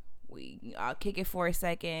and we kick it for a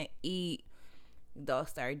second, eat. They'll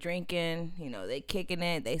start drinking. They kicking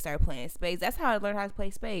it. They start playing spades. That's how I learned how to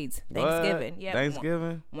play spades. Thanksgiving. What? Yeah.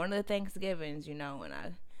 Thanksgiving. One of the Thanksgivings, and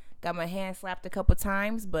I got my hand slapped a couple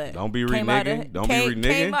times, but don't be reneging.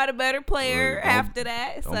 Came out a better player after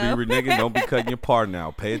that. Don't be reneging. Don't be cutting your partner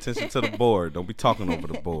out. Pay attention to the board. Don't be talking over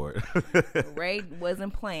the board. Ray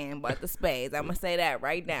wasn't playing about the spades. I'm gonna say that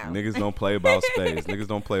right now. Niggas don't play about spades. Niggas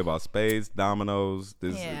don't play about spades, dominoes.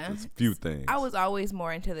 There's a few things. I was always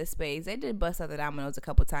more into the spades. They did bust out the dominoes a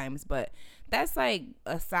couple times, but that's like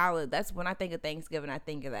a solid. That's when I think of Thanksgiving. I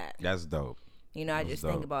think of that. That's dope. I just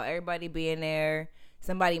think about everybody being there.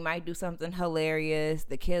 Somebody might do something hilarious.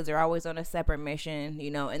 The kids are always on a separate mission,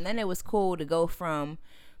 and then it was cool to go from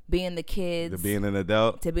being the kids to being an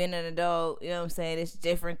adult. You know what I'm saying? It's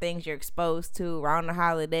different things you're exposed to around the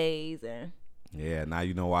holidays. And yeah, now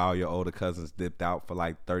you know why all your older cousins dipped out for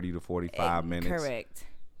like 30 to 45 minutes.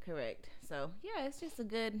 Correct. So yeah, it's just a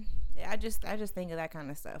good. I just think of that kind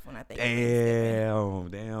of stuff when I think.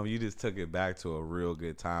 Damn! You just took it back to a real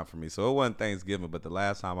good time for me. So it wasn't Thanksgiving, but the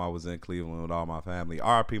last time I was in Cleveland with all my family,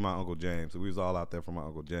 R.I.P. my Uncle James. We was all out there for my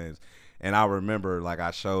Uncle James, and I remember like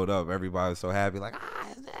I showed up, everybody was so happy, like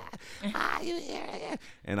you here?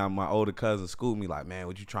 And my older cousin schooled me like, man,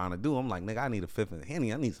 what you trying to do? I'm like, nigga, I need a fifth of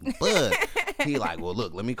Henny. I need some bud. He like, well,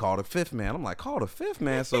 look, let me call the fifth man. I'm like, call the fifth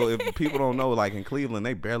man. So if people don't know, like in Cleveland,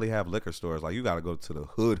 they barely have liquor stores. Like you got to go to the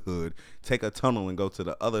hood, take a tunnel and go to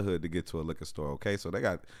the other hood to get to a liquor store. Okay, so they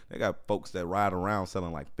got folks that ride around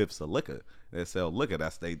selling like fifths of liquor. They sell liquor.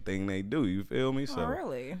 That's the thing they do. You feel me? So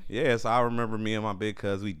really? Yeah. So I remember me and my big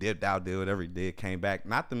cuz, we dipped out, did whatever we did, came back.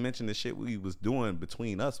 Not to mention the shit we was doing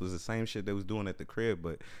between us was the same shit they was doing at the crib,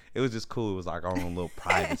 but it was just cool. It was like our own little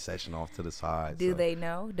private session off to the side. Do they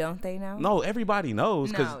know? Don't they know? No, everybody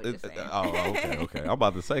knows. No, Okay. I'm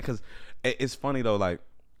about to say, because it's funny though. Like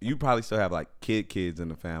you probably still have like kids in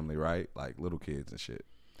the family, right? Like little kids and shit.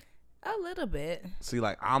 A little bit. See,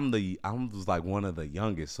 like I'm just like one of the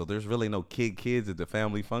youngest, so there's really no kids at the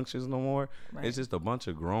family functions no more. Right. It's just a bunch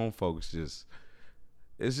of grown folks. It's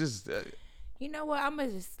just. You know what?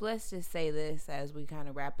 Let's just say this as we kind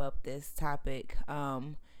of wrap up this topic.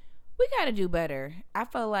 We got to do better. I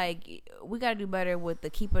feel like we got to do better with the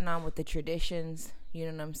keeping on with the traditions. You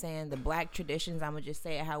know what I'm saying? The black traditions. I'm going to just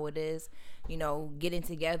say it how it is. Getting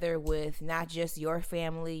together with not just your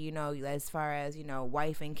family, as far as,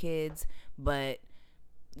 wife and kids, but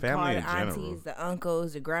family the aunties, the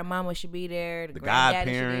uncles, the grandmama should be there. The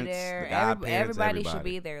granddaddy should be there. Everybody should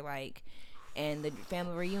be there. And the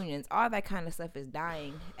family reunions, all that kind of stuff is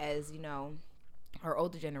dying as, our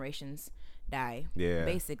older generations die. Yeah,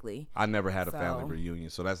 basically. I never had a family reunion,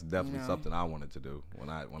 so that's definitely something I wanted to do when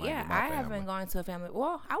I get my family. Haven't gone to a family.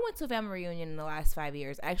 Well, I went to a family reunion in the last 5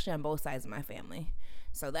 years, actually on both sides of my family.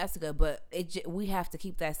 So that's good, but we have to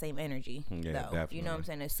keep that same energy. Yeah, though. Definitely. You know what I'm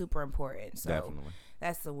saying? It's super important. So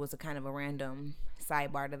definitely. Was a kind of a random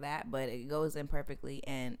sidebar to that, but it goes in perfectly,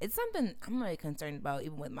 and it's something I'm really concerned about,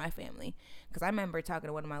 even with my family, because I remember talking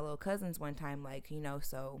to one of my little cousins one time, like,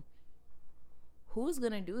 so who's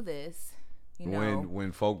gonna do this? When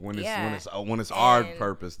it's our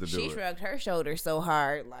purpose to do it. She shrugged her shoulders so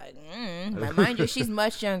hard, like, mind you, she's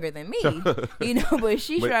much younger than me, but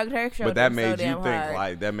she shrugged her shoulders. But that made so you damn think hard.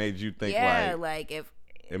 like that made you think like if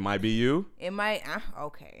It might be you. It might.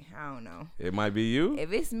 Okay, I don't know. It might be you.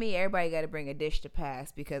 If it's me, everybody got to bring a dish to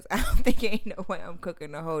pass because I don't think ain't no way I'm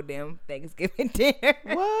cooking the whole damn Thanksgiving dinner.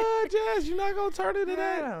 What, Jazz? You not gonna turn into I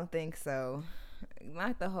that? don't think so.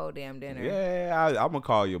 Not the whole damn dinner. Yeah, I'm gonna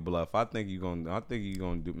call your bluff. I think you gonna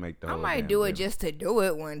make the. I whole might damn do it dinner. just to do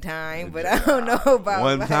it one time, but I don't know about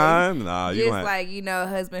one like, time. Nah, you just gonna like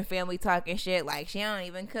husband family talking shit like she don't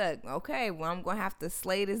even cook. Okay, well I'm gonna have to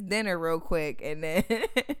slay this dinner real quick and then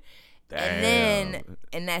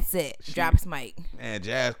and that's it. Drops mic. Man,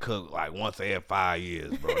 Jazz cooked like once every 5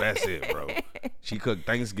 years, bro. That's it, bro. She cooked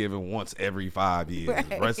Thanksgiving once every 5 years.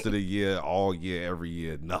 Right. Rest of the year, all year, every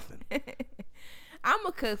year, nothing. I'm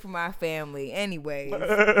gonna cook for my family, anyways.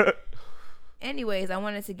 Anyways, I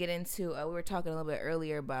wanted to get into. We were talking a little bit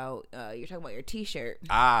earlier about. You're talking about your T-shirt.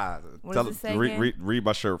 What does it say again? read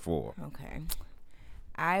my shirt for. Okay.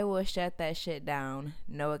 I will shut that shit down.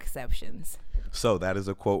 No exceptions. So that is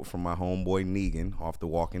a quote from my homeboy Negan off The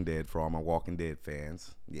Walking Dead for all my Walking Dead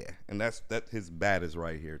fans. Yeah, and that his bat is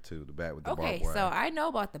right here too. The bat with the barbed wire. So I know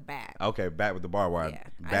about the bat. Okay, bat with the barbed wire. Yeah,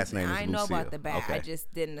 Bat's name is I Lucille. know about the bat. Okay. I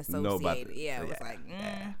just didn't associate it. Yeah, it was like,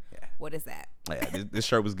 what is that? Yeah, this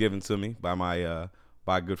shirt was given to me by my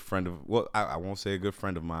by a good friend of I won't say a good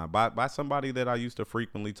friend of mine, by somebody that I used to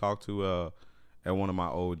frequently talk to at one of my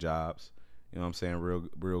old jobs. You know what I'm saying?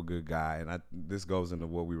 Real good guy. And this goes into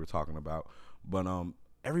what we were talking about. But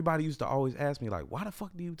everybody used to always ask me like, why the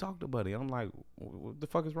fuck do you talk to Buddy? I'm like, what the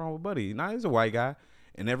fuck is wrong with Buddy? Now he's a white guy.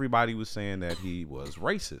 And everybody was saying that he was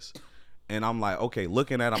racist. And I'm like, okay,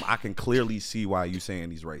 looking at him, I can clearly see why you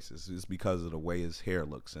saying he's racist. It's because of the way his hair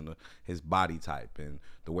looks and his body type and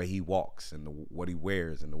the way he walks and what he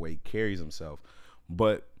wears and the way he carries himself.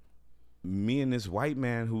 But me and this white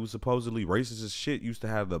man who's supposedly racist as shit used to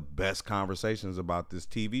have the best conversations about this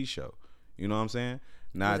TV show. You know what I'm saying?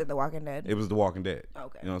 Was it The Walking Dead? It was The Walking Dead.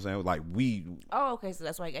 Okay. You know what I'm saying? Like Oh, okay. So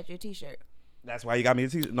that's why I got you a T-shirt. That's why you got me a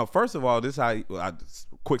T-shirt. No, first of all, this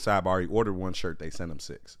quick sidebar. He ordered one shirt. They sent him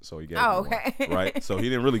 6, so he gave me okay. one, right? So he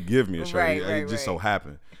didn't really give me a shirt. Right, it just so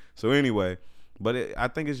happened. So anyway, but I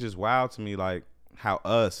think it's just wild to me, like how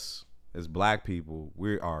us as black people,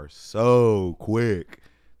 we are so quick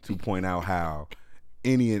to point out how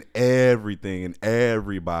any and everything and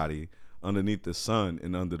everybody underneath the sun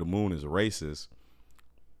and under the moon is racist.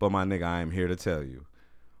 But my nigga, I am here to tell you,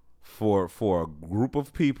 for a group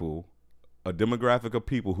of people, a demographic of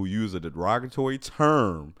people who use a derogatory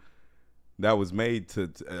term that was made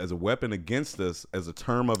as a weapon against us as a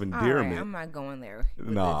term of endearment. All right, I'm not going there.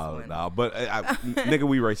 Nah, but nigga,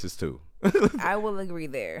 we racist too. I will agree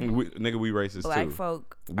there. Nigga, we racist Black too. Black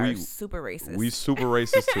folk are super racist. We super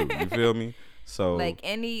racist too. You feel me? So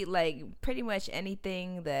pretty much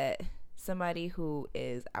anything that somebody who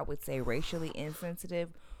is, I would say, racially insensitive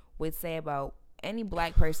would say about any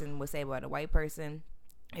black person would say about a white person.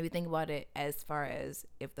 If you think about it, as far as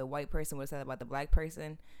if the white person would have said about the black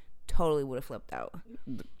person, totally would have flipped out.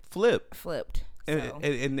 Flipped.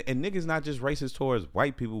 And niggas not just racist towards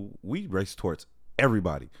white people. We racist towards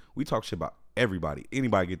everybody. We talk shit about everybody.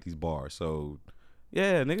 Anybody get these bars. So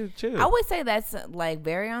yeah, nigga, chill. I would say that's like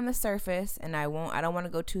very on the surface, and I don't want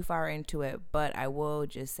to go too far into it, but I will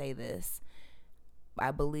just say this.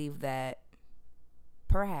 I believe that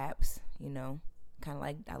perhaps, kind of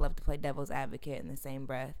like I love to play devil's advocate in the same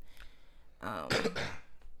breath.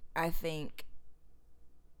 I think.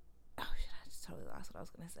 Oh shit! I just totally lost what I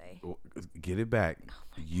was gonna say. Get it back.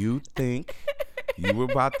 You think you were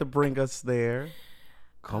about to bring us there?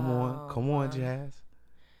 Come on, Jazz.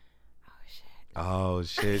 Oh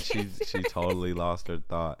shit! She totally lost her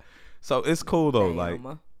thought. So it's cool though. Damn.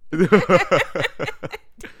 Like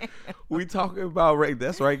we talking about race.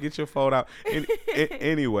 That's right. Get your phone out.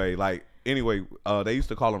 Anyway, they used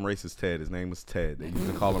to call him Racist Ted. His name was Ted. They used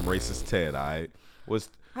to call him Racist Ted. All right.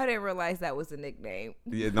 I didn't realize that was a nickname.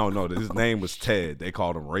 Yeah, no. His name was Ted. They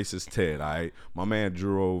called him Racist Ted. All right. My man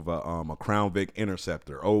drove a Crown Vic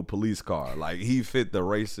Interceptor, old police car. Like he fit the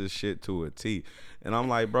racist shit to a T. And I'm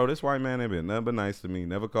like, bro, this white man ain't been nothing but nice to me.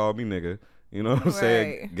 Never called me nigga. You know what I'm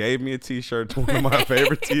saying? Gave me a T-shirt to one of my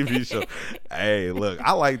favorite TV shows. Hey, look,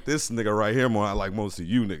 I like this nigga right here more than I like most of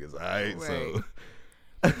you niggas. All right. So.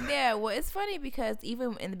 Yeah, well, it's funny because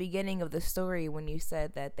even in the beginning of the story, when you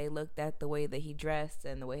said that they looked at the way that he dressed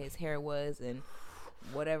and the way his hair was and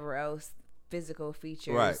whatever else physical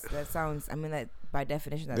features, right. That sounds, I mean, that by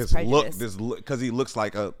definition, that's prejudice. This look, because he looks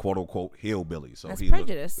like a quote unquote hillbilly. So that's he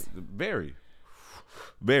prejudice. Very.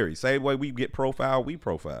 Same way we get profile, we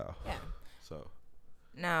profile. Yeah. So.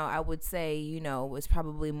 Now, I would say, it's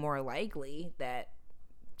probably more likely that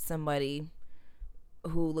somebody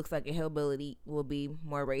who looks like a hillbilly will be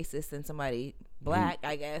more racist than somebody black,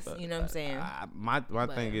 I guess. You know what I'm saying? My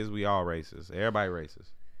thing is we all racist. Everybody racist.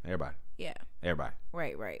 Everybody. Yeah. Everybody.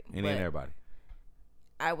 Right. Any and everybody.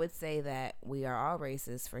 I would say that we are all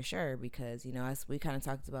racist for sure because, you know, as we kind of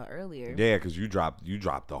talked about earlier. Yeah, because you dropped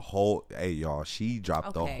the whole. Hey, y'all, she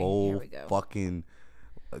dropped the whole fucking.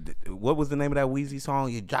 What was the name of that Wheezy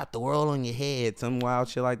song? You dropped the world on your head, some wild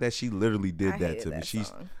shit like that. She literally did that to me.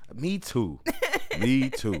 Song. Me too,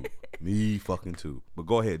 me fucking too. But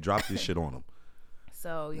go ahead, drop this shit on them.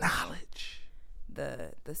 So knowledge.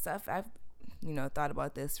 The stuff I've thought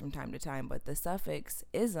about this from time to time, but the suffix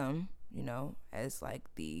ism, as like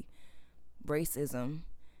the racism,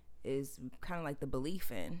 is kind of like the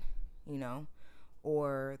belief in,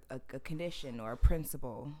 or a condition or a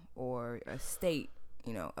principle or a state,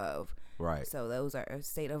 of. Right. So those are a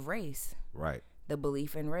state of race. Right. The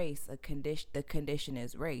belief in race, the condition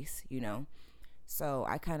is race, So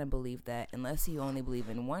I kind of believe that unless you only believe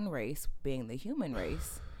in one race, being the human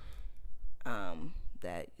race,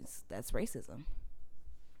 that's racism.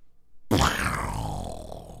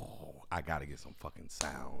 I gotta get some fucking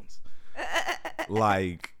sounds.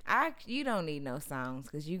 Like you don't need no sounds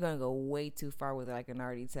because you're gonna go way too far with it. I can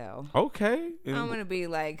already tell. Okay. I'm gonna be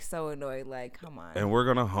like so annoyed. Like, come on. And we're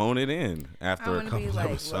gonna hone it in after a couple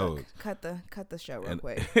episodes. Look, cut the show real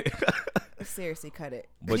quick. Seriously, cut it.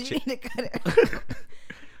 But you need to cut it.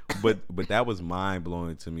 but that was mind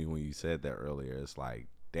blowing to me when you said that earlier. It's like,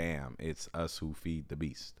 damn, it's us who feed the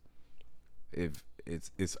beast. If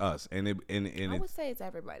it's us, and I would say it's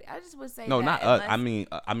everybody. I just would say no, that not us. I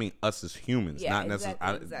mean us as humans, yeah, not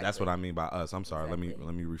necessarily. Exactly. That's what I mean by us. I'm sorry. Exactly.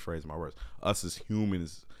 Let me rephrase my words. Us as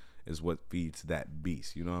humans is what feeds that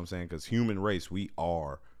beast. You know what I'm saying? Because human race, we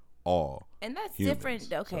are all. And that's humans,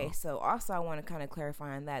 different. Okay, so also I want to kind of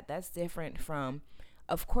clarify on that. That's different from,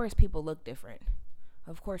 of course, people look different.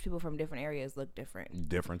 Of course, people from different areas look different.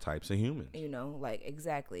 Different types of humans. Like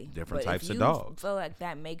exactly. Different but types if of you dogs. Feel like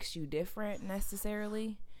that makes you different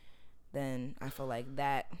necessarily, then I feel like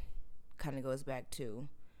that kind of goes back to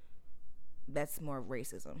that's more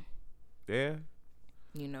racism. Yeah.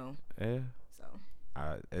 Yeah. So.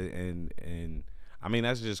 And I mean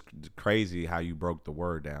that's just crazy how you broke the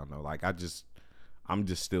word down though. Like I'm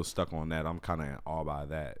just still stuck on that. I'm kind of all by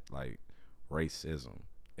that. Like racism.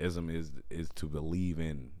 Ism is to believe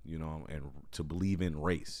in, and to believe in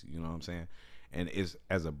race, you know what I'm saying? And it's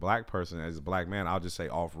as a black person, as a black man, I'll just say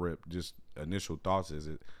off rip, just initial thoughts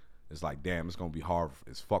it's like, damn, it's gonna be hard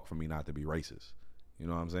as fuck for me not to be racist. You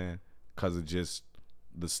know what I'm saying? Because of just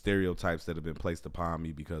the stereotypes that have been placed upon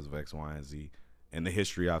me because of X, Y, and Z, and the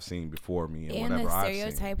history I've seen before me, and whatever I've seen.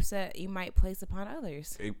 And the stereotypes that you might place upon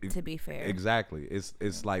others. To be fair, exactly.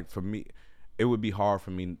 It's like for me. It would be hard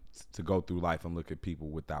for me to go through life and look at people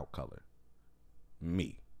without color.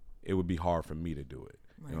 It would be hard for me to do it.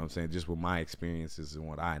 Right. You know what I'm saying? Just with my experiences and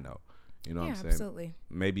what I know. You know what I'm saying? Absolutely.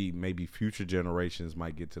 Maybe future generations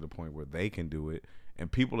might get to the point where they can do it,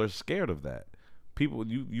 and people are scared of that.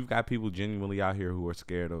 You've got people genuinely out here who are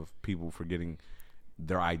scared of people forgetting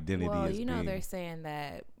their identity. Well, they're saying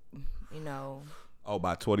that, Oh,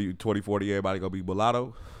 by 2040, everybody gonna be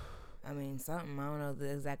mulatto? I mean, something. I don't know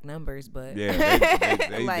the exact numbers, but yeah,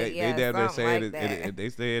 they're saying like they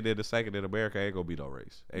said that the second in America ain't gonna be no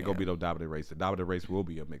race. Ain't gonna be no dominant race. The dominant race will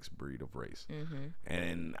be a mixed breed of race. Mm-hmm.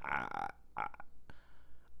 And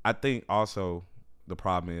I think also the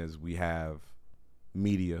problem is we have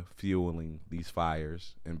media fueling these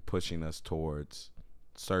fires and pushing us towards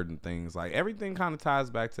certain things. Like everything kind of ties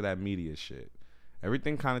back to that media shit.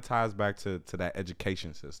 Everything kind of ties back to that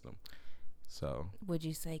education system. So would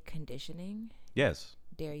you say conditioning? Yes.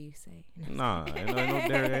 Dare you say? Nah,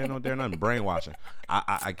 ain't no dare nothing. Brainwashing.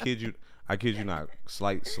 I kid you not.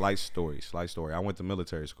 Slight story. I went to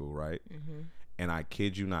military school, right? Mm-hmm. And I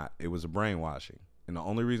kid you not, it was a brainwashing. And the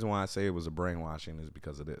only reason why I say it was a brainwashing is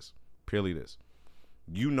because of this. Purely this.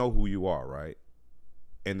 You know who you are, right?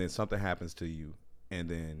 And then something happens to you, and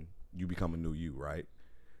then you become a new you, right?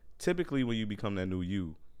 Typically, when you become that new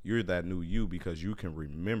you, you're that new you because you can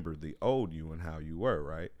remember the old you and how you were,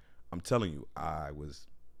 right? I'm telling you, I was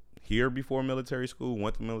here before military school,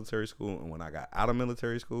 went to military school, and when I got out of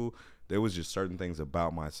military school, there was just certain things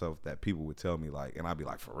about myself that people would tell me, like, and I'd be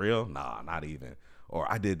like, for real? Nah, not even.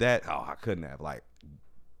 Or I did that? Oh, I couldn't have. Like,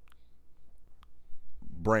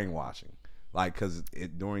 brainwashing. Like, because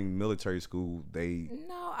during military school,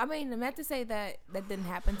 No, I mean, not to say that didn't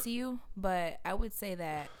happen to you, but I would say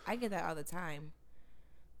that I get that all the time.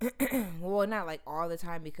 Well, not like all the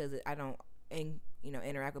time because I don't,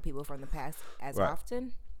 interact with people from the past as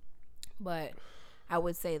often. But I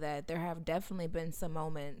would say that there have definitely been some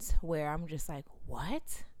moments where I'm just like,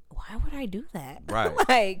 what? Why would I do that? Right.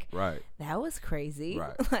 Like, Right. that was crazy.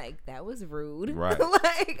 Right. Like, that was rude. Right.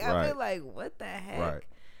 Like, I Right. feel like, what the heck? Right.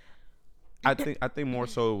 I think more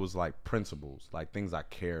so it was like principles, like things I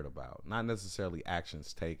cared about, not necessarily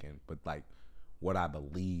actions taken, but like what I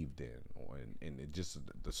believed in, or and it just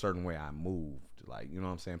the certain way I moved. Like, you know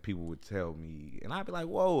what I'm saying? People would tell me, and I'd be like,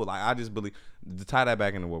 whoa, like I just believe. To tie that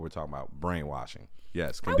back into what we're talking about, brainwashing.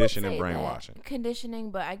 Yes, conditioning, brainwashing. Conditioning,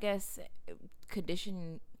 but I guess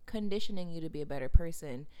conditioning you to be a better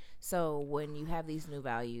person. So when you have these new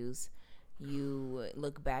values, you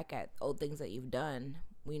look back at old things that you've done,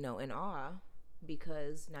 in awe,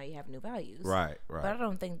 because now you have new values. Right. But I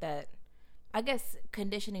don't think that. I guess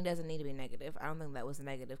conditioning doesn't need to be negative. I don't think that was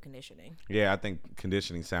negative conditioning. Yeah, I think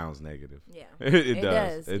conditioning sounds negative. Yeah, it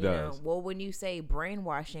does. It does. Well, when you say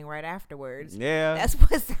brainwashing right afterwards, Yeah, that's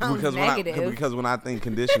what sounds negative. Because when I think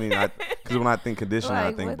conditioning, I Like, think what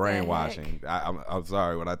the brainwashing. I'm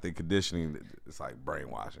sorry. When I think conditioning, it's like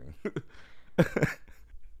brainwashing.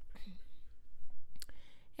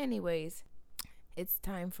 Anyways, it's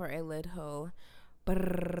time for a little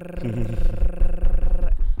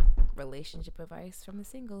relationship advice from the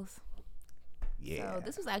singles. Yeah. So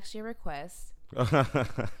this was actually a request by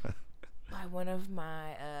one of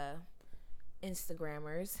my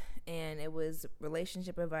Instagrammers, and it was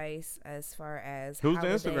relationship advice as far as Who's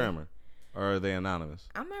holiday. the Instagrammer? Or are they anonymous?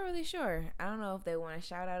 I'm not really sure. I don't know if they want a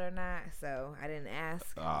shout out or not, so I didn't ask.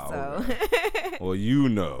 Oh, so Well, you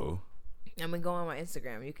know. I'm gonna go on my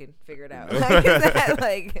Instagram. You can figure it out. Like, is that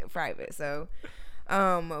like private? So,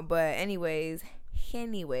 but anyways,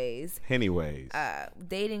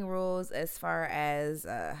 dating rules as far as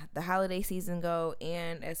the holiday season go,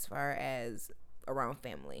 and as far as around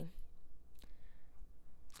family.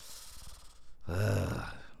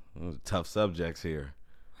 Tough subjects here.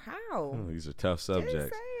 How? These are tough Just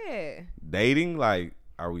subjects. say it. Dating, like,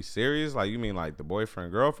 are we serious? Like, you mean like the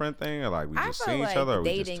boyfriend girlfriend thing, or like we just seen each other, or we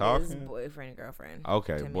just dating talking? is boyfriend girlfriend.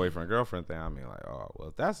 Okay, to me. boyfriend girlfriend thing. I mean, like, oh, well,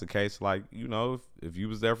 if that's the case, like, if you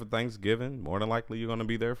was there for Thanksgiving, more than likely you're gonna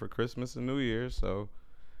be there for Christmas and New Year's. So,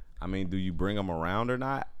 I mean, do you bring them around or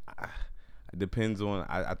not? It depends on.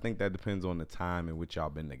 I think that depends on the time in which y'all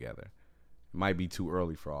been together. It might be too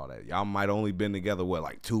early for all that. Y'all might only been together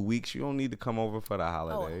like 2 weeks. You don't need to come over for the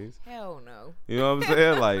holidays. Oh, hell no. You know what I'm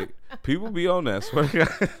saying? Like, people be on that. Swear to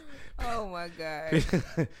God. Oh my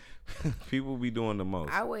god. People be doing the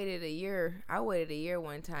most. I waited a year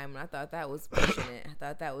one time, and I thought that was pushing it. I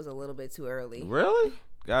thought that was a little bit too early. Really?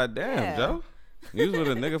 God damn, Yeah. Joe. You was with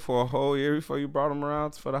a nigga for a whole year before you brought him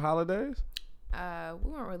around for the holidays? We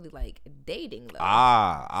weren't really like dating though.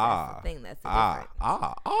 That's the thing. That's the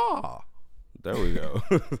difference. There we go.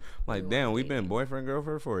 Like, We damn, weren't we've been dating. boyfriend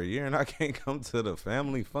girlfriend for a year, and I can't come to the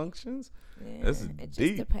family functions. Yeah, This is it just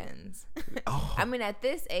deep. depends. Oh. I mean, at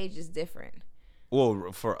this age, it's different.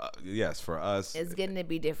 Well, for us, It's getting to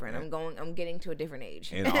be different. I'm getting to a different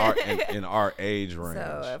age. in our age range.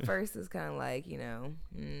 So at first, it's kind of like no.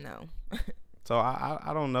 So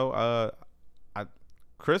I don't know.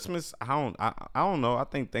 Christmas, I don't know. I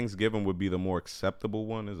think Thanksgiving would be the more acceptable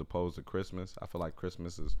one as opposed to Christmas. I feel like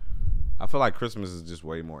Christmas is just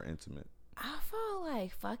way more intimate. I feel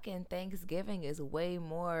like fucking Thanksgiving is way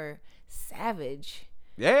more savage.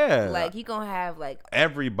 Yeah, Like you gonna have like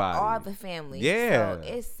everybody, all the family. Yeah. So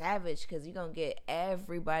it's savage because you're gonna get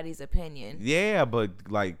everybody's opinion. Yeah, but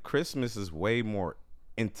like Christmas is way more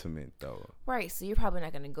intimate though. Right. So you're probably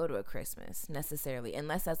not gonna go to a Christmas necessarily,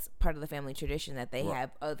 unless that's part of the family tradition that they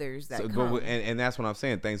have others that come. And that's what I'm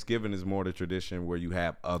saying. Thanksgiving is more the tradition where you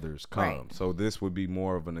have others come. Right. So this would be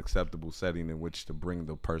more of an acceptable setting in which to bring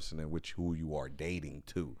the person in which who you are dating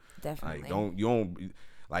to. Definitely. Like you don't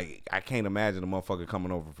like I can't imagine a motherfucker coming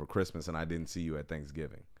over for Christmas and I didn't see you at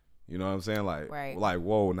Thanksgiving. You know what I'm saying? Like, Right. like,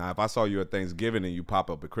 whoa, now if I saw you at Thanksgiving and you pop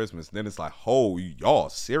up at Christmas, then it's like, oh, y'all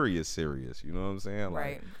serious. You know what I'm saying? Like,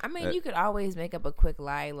 Right. I mean, that- you could always make up a quick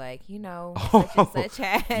lie, like, Oh, such and such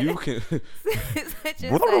had. you can such and such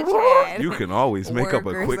had. you can always make up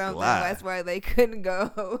work a or quick something. lie. That's why they couldn't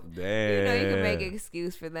go. Damn. You can make an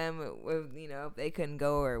excuse for them with, if they couldn't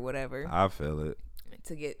go or whatever I feel it.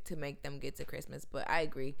 to make them get to Christmas. But I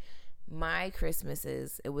agree. My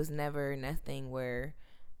Christmases, it was never nothing where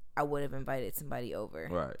I would have invited somebody over.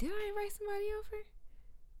 Right. Did I invite somebody over?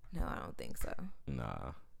 No, I don't think so.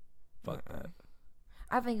 Nah. Fuck that.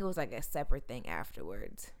 I think it was like a separate thing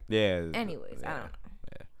afterwards. Yeah. Anyways, I yeah. don't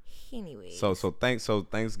know. Anyways. So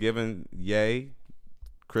Thanksgiving, yay.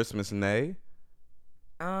 Christmas, nay.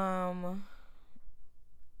 I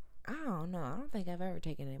don't know. I don't think I've ever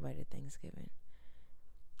taken anybody to Thanksgiving.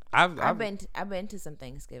 I've been to some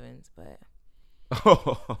Thanksgivings, but I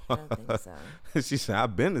don't think so. She said,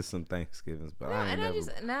 "I've been to some Thanksgivings, but I ain't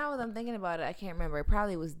never." Now that I'm thinking about it, I can't remember. It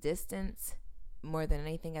probably was distance more than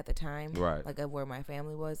anything at the time, right? Like of where my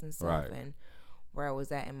family was and stuff, right. and where I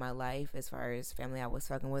was at in my life as far as family I was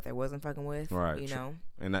fucking with or wasn't fucking with, right? You know,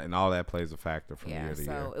 and all that plays a factor from year to year.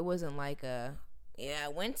 So it wasn't like I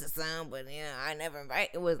went to some, but I never invite.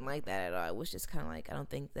 It wasn't like that at all. It was just kind of like I don't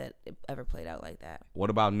think that it ever played out like that. What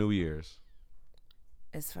about New Year's?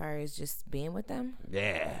 As far as just being with them?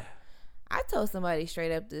 Yeah. I told somebody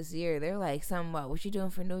straight up this year, they're like, something about what you doing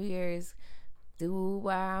for New Year's?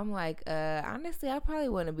 I'm like, honestly, I probably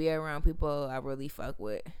wouldn't be around people I really fuck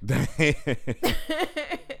with. Like,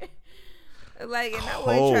 and I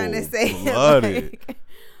wasn't trying to say like,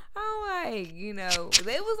 I'm like,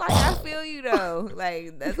 they was like, I feel you though.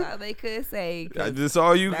 Like, that's all they could say. That's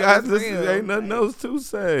all you got. This ain't nothing else to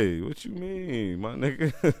say. What you mean, my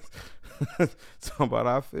nigga? Talking about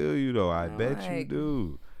I feel you though. I bet you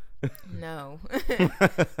do. No.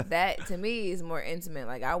 That to me is more intimate.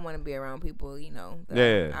 Like I want to be around people,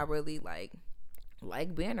 that I really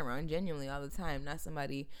like being around genuinely all the time. Not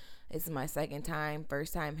somebody, it's my second time,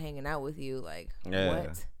 first time hanging out with you. Like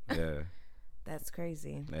what? Yeah. That's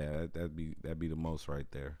crazy. Yeah, that'd be the most right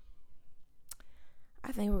there.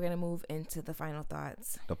 I think we're gonna move into the final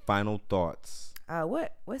thoughts. The final thoughts.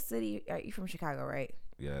 What city are you from? Chicago, right?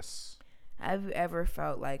 Yes. Have you ever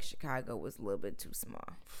felt like Chicago was a little bit too small?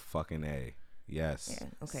 Fucking A. Yes. Yeah.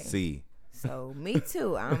 Okay. C. So me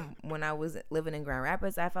too. When I was living in Grand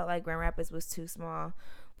Rapids, I felt like Grand Rapids was too small.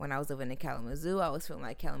 When I was living in Kalamazoo, I was feeling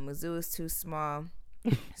like Kalamazoo is too small.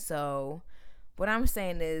 So what I'm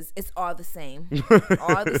saying is it's all the same.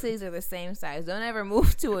 All the cities are the same size. Don't ever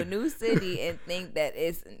move to a new city and think that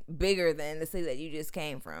it's bigger than the city that you just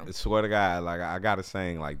came from. I swear to God, like I got a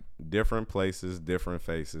saying, like different places, different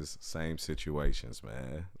faces, same situations,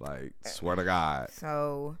 man. Like swear to God.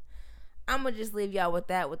 So I'm going to just leave y'all with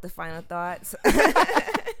that, with the final thoughts.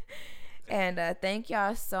 And thank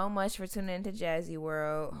y'all so much for tuning into Jazzy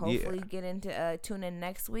World. Hopefully get into tune in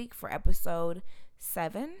next week for episode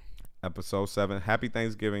 7. Episode 7. Happy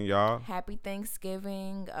Thanksgiving, y'all. Happy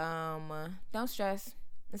Thanksgiving. Don't stress.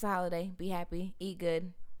 It's a holiday. Be happy. Eat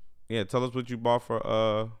good. Yeah, tell us what you bought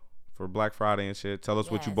for Black Friday and shit. Tell us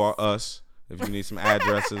what you bought us. If you need some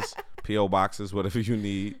addresses, P.O. boxes, whatever you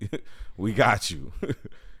need, we got you.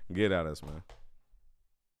 Get at us, man.